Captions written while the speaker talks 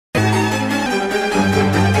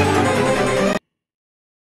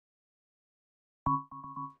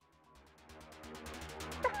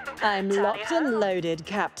I'm locked and loaded,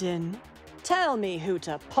 Captain. Tell me who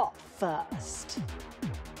to pop first.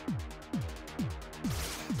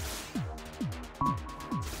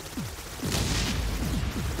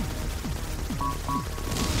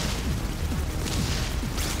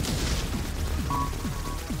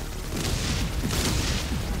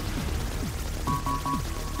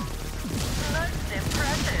 Most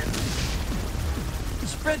impressive.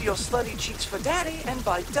 Spread your slutty cheeks for daddy and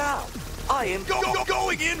bite down. I am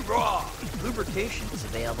going in raw. Lubrication is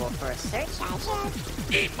available for a search engine.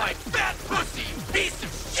 Eat my fat pussy, piece of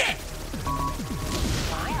shit!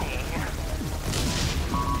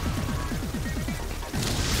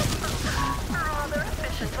 Rather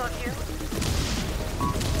efficient on you.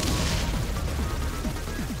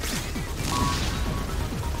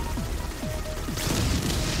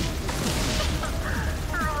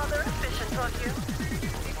 Rather efficient on you.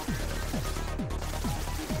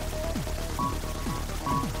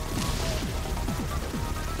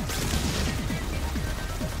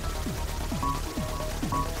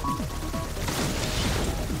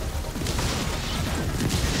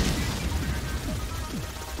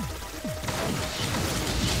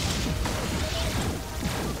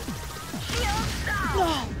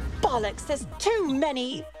 Oh, bollocks, there's too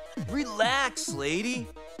many. Relax, lady.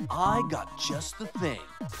 I got just the thing.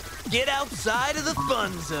 Get outside of the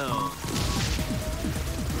fun zone.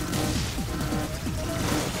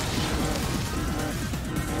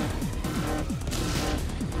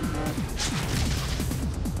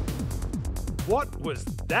 What was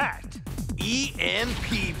that?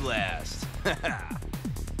 EMP blast.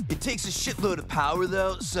 It takes a shitload of power,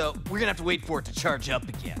 though, so we're gonna have to wait for it to charge up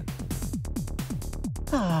again.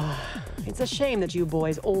 It's a shame that you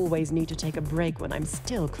boys always need to take a break when I'm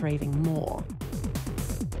still craving more.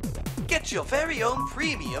 Get your very own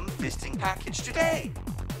premium fisting package today.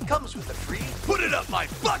 Comes with a free... Put it up my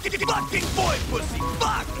fucking boy pussy!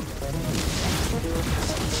 Fuck!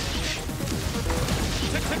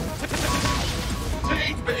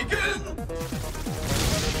 Taint bacon!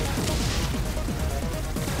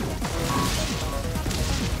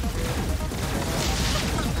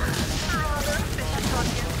 Rather efficient on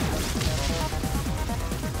you.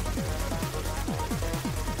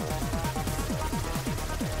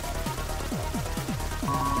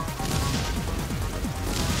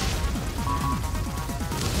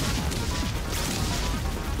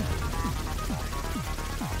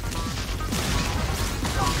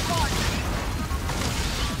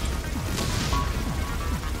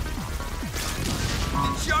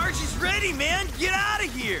 The charge is ready, man! Get out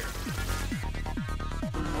of here!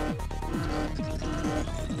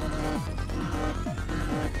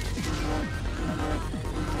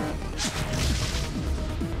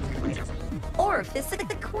 Orifice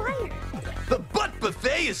acquired. The butt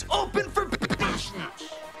buffet is open for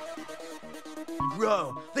business!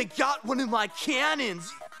 Bro, they got one of my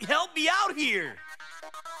cannons! Help me out here!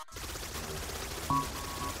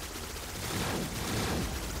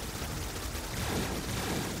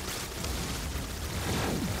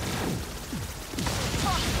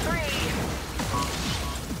 Top 3.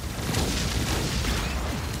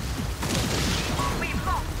 We've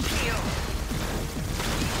lost you.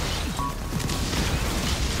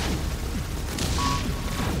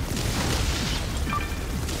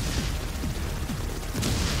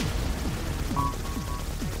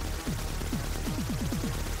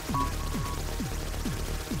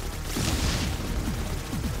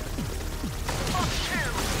 Top 2.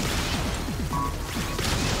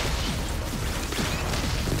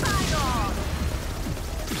 Side on.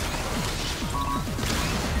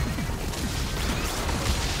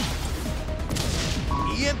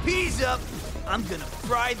 EMP's up! I'm gonna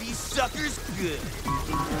fry these suckers good!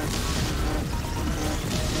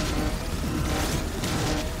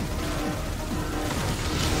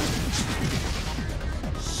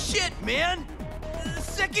 Shit, man! The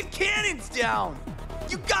second cannon's down!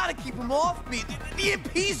 You gotta keep them off me! The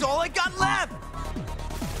EMP's all I got left!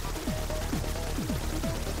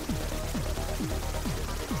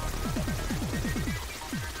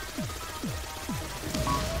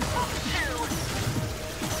 Top 2.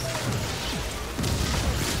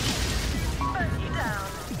 Burn you down.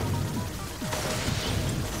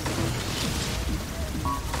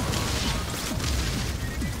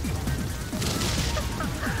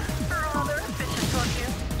 Rather efficient on you.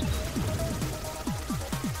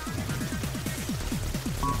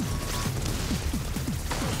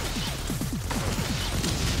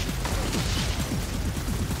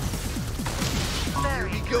 Very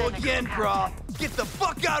Here we go clinical, again, Captain. brah! Get the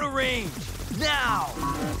fuck out of range! Now!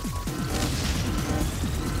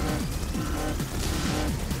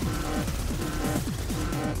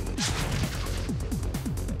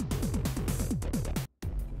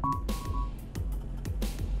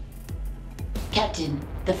 Captain,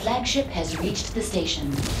 the flagship has reached the station.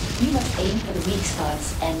 You must aim for the weak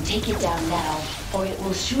spots and take it down now, or it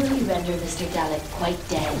will surely render Mr. Dalek quite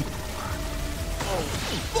dead. Oh,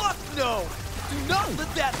 fuck no! Do not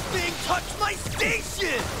let that thing touch my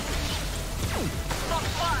station! Fuck,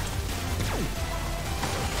 fine.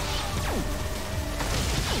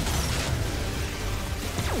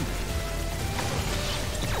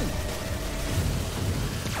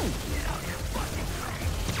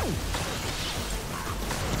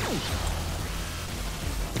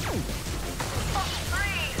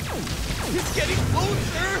 It's getting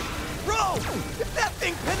closer! Bro! If that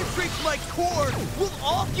thing penetrates my core, we'll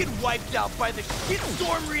all get wiped out by the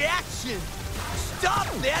shitstorm reaction! Stop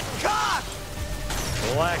that cock!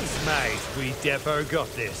 Relax, mate. We defo got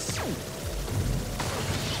this.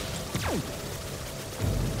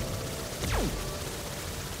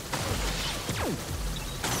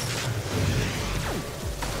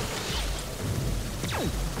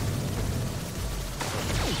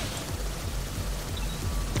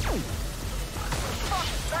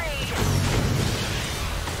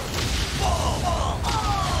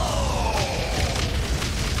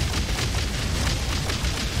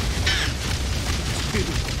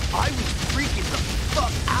 I was freaking the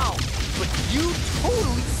fuck out, but you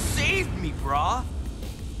totally saved me, brah.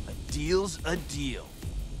 A deal's a deal.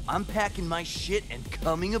 I'm packing my shit and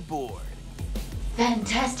coming aboard.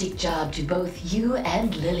 Fantastic job to both you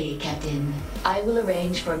and Lily, Captain. I will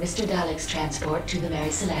arrange for Mr. Dalek's transport to the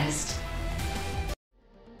Mary Celeste.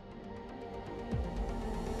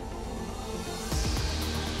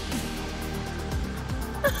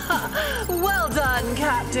 Well done,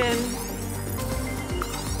 Captain.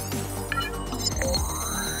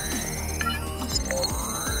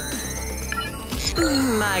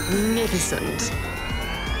 Magnificent.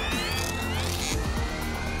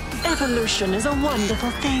 Evolution is a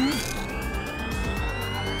wonderful thing.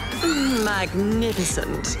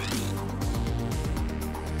 Magnificent.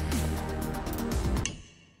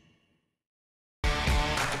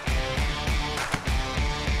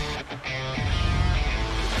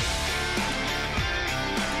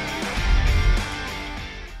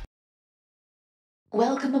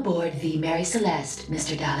 Welcome aboard the Mary Celeste,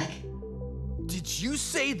 Mr. Dalek. Did you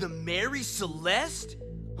say the Mary Celeste?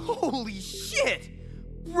 Holy shit!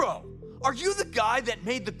 Bro, are you the guy that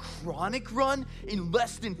made the Chronic run in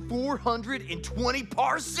less than 420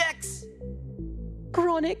 parsecs?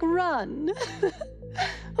 Chronic run?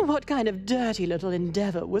 What kind of dirty little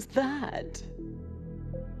endeavor was that?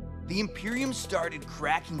 The Imperium started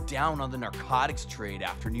cracking down on the narcotics trade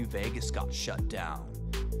after New Vegas got shut down.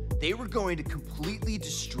 They were going to completely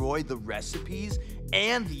destroy the recipes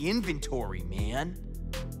and the inventory, man.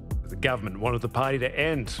 The government wanted the party to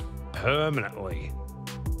end permanently.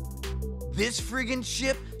 This friggin'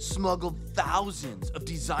 ship smuggled thousands of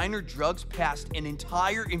designer drugs past an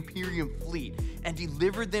entire Imperium fleet and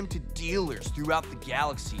delivered them to dealers throughout the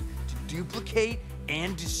galaxy to duplicate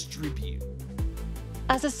and distribute.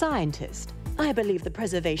 As a scientist, I believe the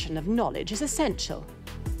preservation of knowledge is essential.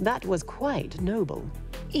 That was quite noble,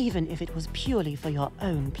 even if it was purely for your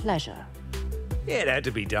own pleasure. It had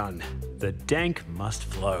to be done. The dank must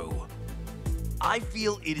flow. I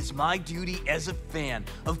feel it is my duty as a fan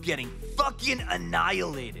of getting fucking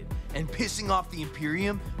annihilated and pissing off the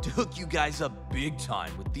Imperium to hook you guys up big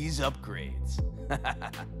time with these upgrades.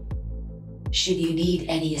 Should you need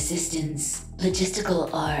any assistance,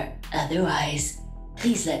 logistical or otherwise,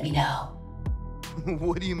 please let me know.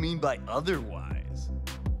 What do you mean by otherwise?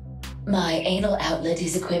 My anal outlet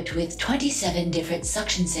is equipped with 27 different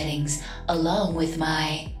suction settings, along with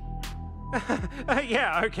my...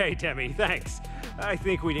 Yeah, okay, Demi, thanks. I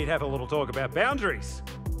think we need to have a little talk about boundaries.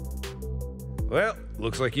 Well,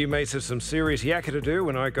 looks like you mates have some serious yakka to do,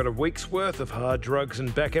 and I got a week's worth of hard drugs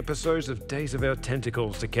and back episodes of Days of Our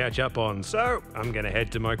Tentacles to catch up on, so I'm gonna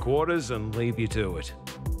head to my quarters and leave you to it.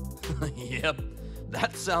 Yep,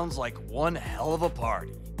 that sounds like one hell of a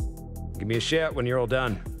party. Give me a shout when you're all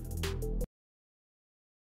done.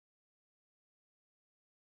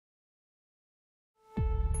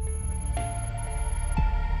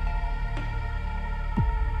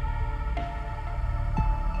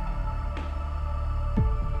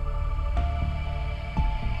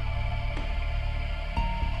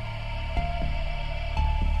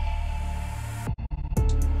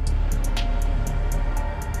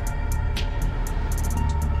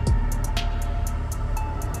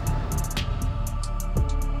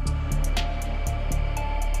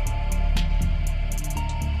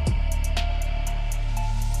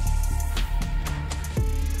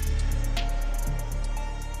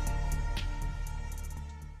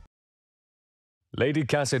 Lady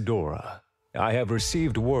Casadora, I have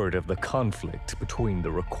received word of the conflict between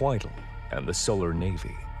the Requital and the Solar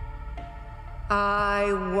Navy.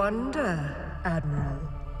 I wonder, Admiral.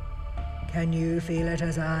 Can you feel it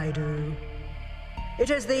as I do?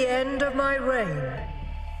 It is the end of my reign,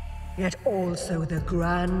 yet also the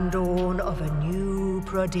grand dawn of a new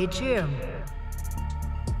prodigium.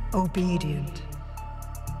 Obedient,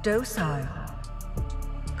 docile,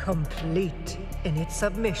 complete in its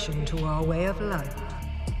submission to our way of life.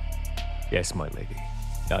 Yes, my lady,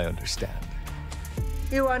 I understand.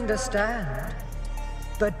 You understand,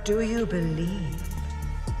 but do you believe?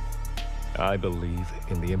 I believe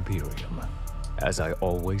in the Imperium, as I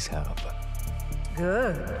always have.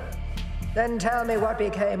 Good. Then tell me what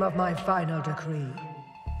became of my final decree.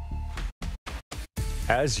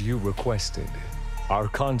 As you requested, our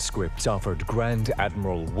conscripts offered Grand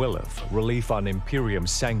Admiral Williff relief on Imperium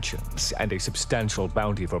sanctions and a substantial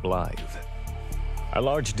bounty for Blythe. A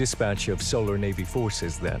large dispatch of Solar Navy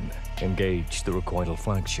forces then engaged the Requital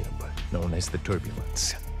flagship, known as the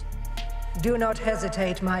Turbulence. Do not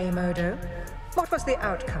hesitate, Maimodo. What was the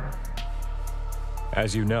outcome?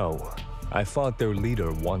 As you know, I fought their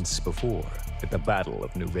leader once before at the Battle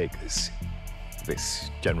of New Vegas. This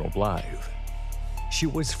General Blythe. She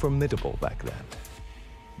was formidable back then.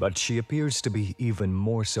 But she appears to be even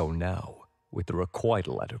more so now, with the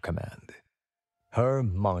Requital at her command. Her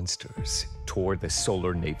monsters tore the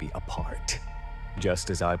Solar Navy apart, just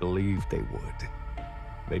as I believed they would.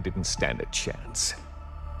 They didn't stand a chance.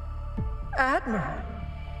 Admiral,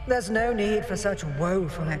 there's no need for such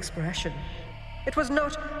woeful expression. It was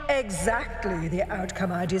not exactly the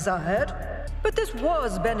outcome I desired, but this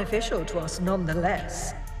was beneficial to us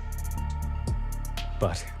nonetheless.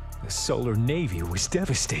 But the Solar Navy was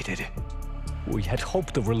devastated. We had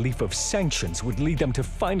hoped the relief of sanctions would lead them to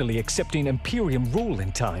finally accepting Imperium rule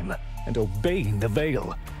in time and obeying the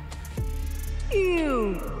Veil.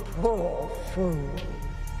 You poor fool.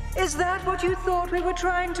 Is that what you thought we were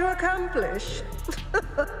trying to accomplish?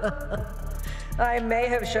 I may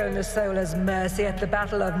have shown the Solars mercy at the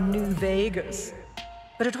Battle of New Vegas,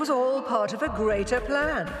 but it was all part of a greater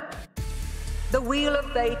plan. The Wheel of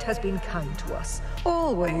Fate has been kind to us,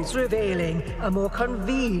 always revealing a more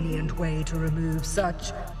convenient way to remove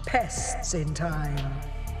such pests in time.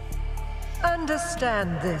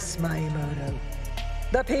 Understand this, Maimodo.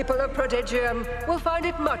 The people of Prodigium will find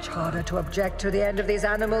it much harder to object to the end of these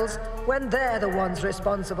animals when they're the ones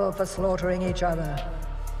responsible for slaughtering each other.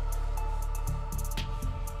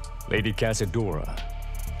 Lady Casadora,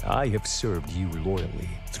 I have served you loyally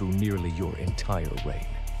through nearly your entire reign.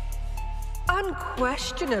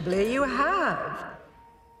 Unquestionably you have.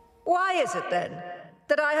 Why is it then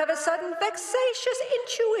that I have a sudden vexatious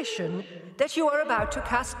intuition that you are about to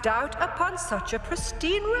cast doubt upon such a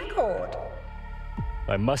pristine record?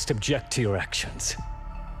 I must object to your actions.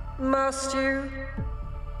 Must you?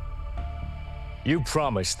 You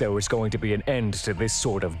promised there was going to be an end to this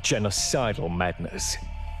sort of genocidal madness.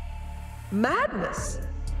 Madness?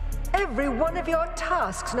 Every one of your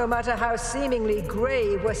tasks, no matter how seemingly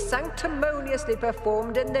grave, were sanctimoniously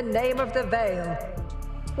performed in the name of the Veil.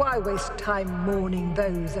 Why waste time mourning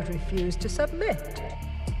those that refuse to submit?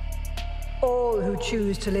 All who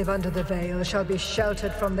choose to live under the Veil shall be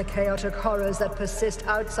sheltered from the chaotic horrors that persist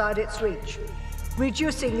outside its reach.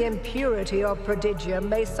 Reducing the impurity of Prodigium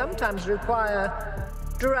may sometimes require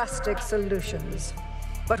drastic solutions.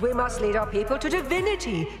 But we must lead our people to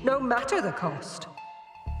divinity, no matter the cost.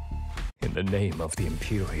 In the name of the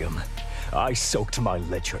Imperium, I soaked my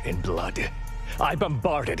ledger in blood. I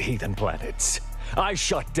bombarded heathen planets. I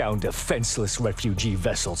shot down defenseless refugee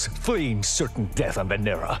vessels fleeing certain death on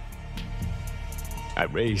Venera. I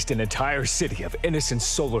raised an entire city of innocent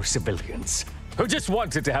solar civilians who just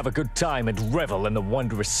wanted to have a good time and revel in the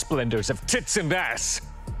wondrous splendors of tits and ass.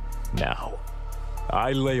 Now,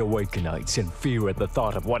 I lay awake nights in fear at the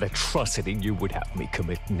thought of what atrocity you would have me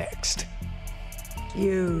commit next.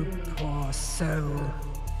 You poor soul.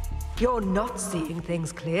 You're not seeing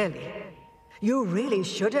things clearly. You really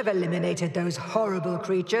should have eliminated those horrible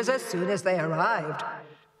creatures as soon as they arrived.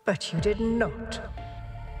 But you did not.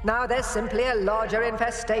 Now there's simply a larger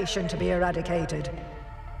infestation to be eradicated.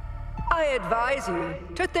 I advise you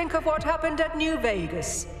to think of what happened at New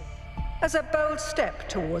Vegas as a bold step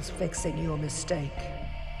towards fixing your mistake.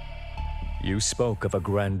 You spoke of a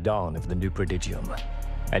grand dawn of the new Prodigium,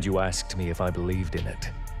 and you asked me if I believed in it.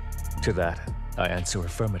 To that, I answer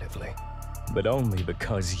affirmatively, but only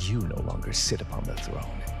because you no longer sit upon the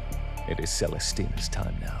throne. It is Celestina's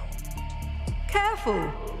time now.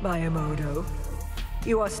 Careful, Maimodo.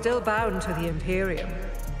 You are still bound to the Imperium,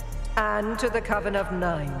 and to the Coven of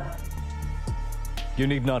Nine. You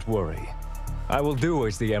need not worry. I will do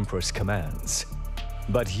as the Empress commands.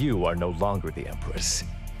 But you are no longer the Empress.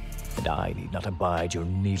 And I need not abide your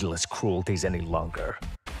needless cruelties any longer.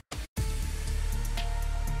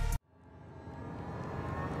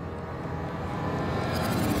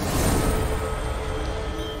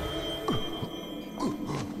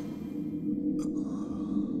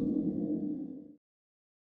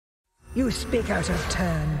 You speak out of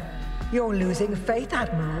turn. You're losing faith,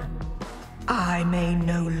 Admiral. I may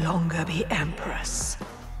no longer be Empress,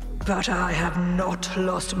 but I have not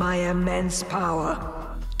lost my immense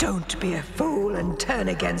power. Don't be a fool and turn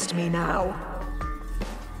against me now.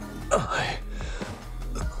 I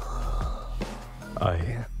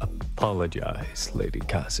apologize, Lady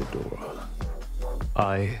Casadora.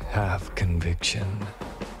 I have conviction.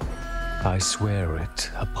 I swear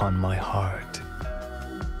it upon my heart.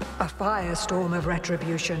 A firestorm of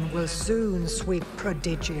retribution will soon sweep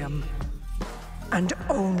Prodigium, and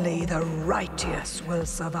only the righteous will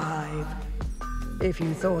survive. If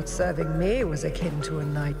you thought serving me was akin to a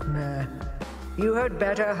nightmare, you had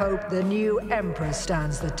better hope the new Empress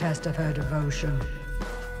stands the test of her devotion.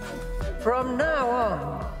 From now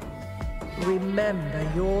on,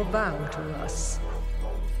 remember your vow to us.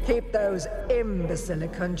 Keep those imbecile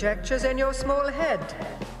conjectures in your small head,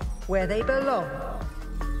 where they belong.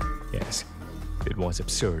 Yes, it was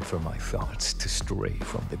absurd for my thoughts to stray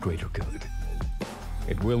from the greater good.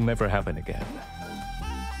 It will never happen again.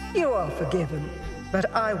 You are forgiven,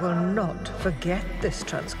 but I will not forget this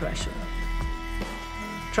transgression.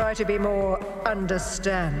 Try to be more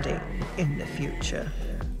understanding in the future.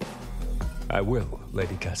 I will,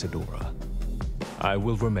 Lady Casadora. I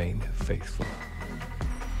will remain faithful.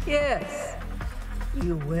 Yes,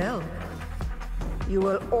 you will. You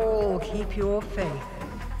will all keep your faith.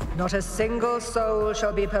 Not a single soul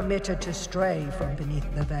shall be permitted to stray from beneath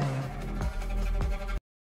the veil.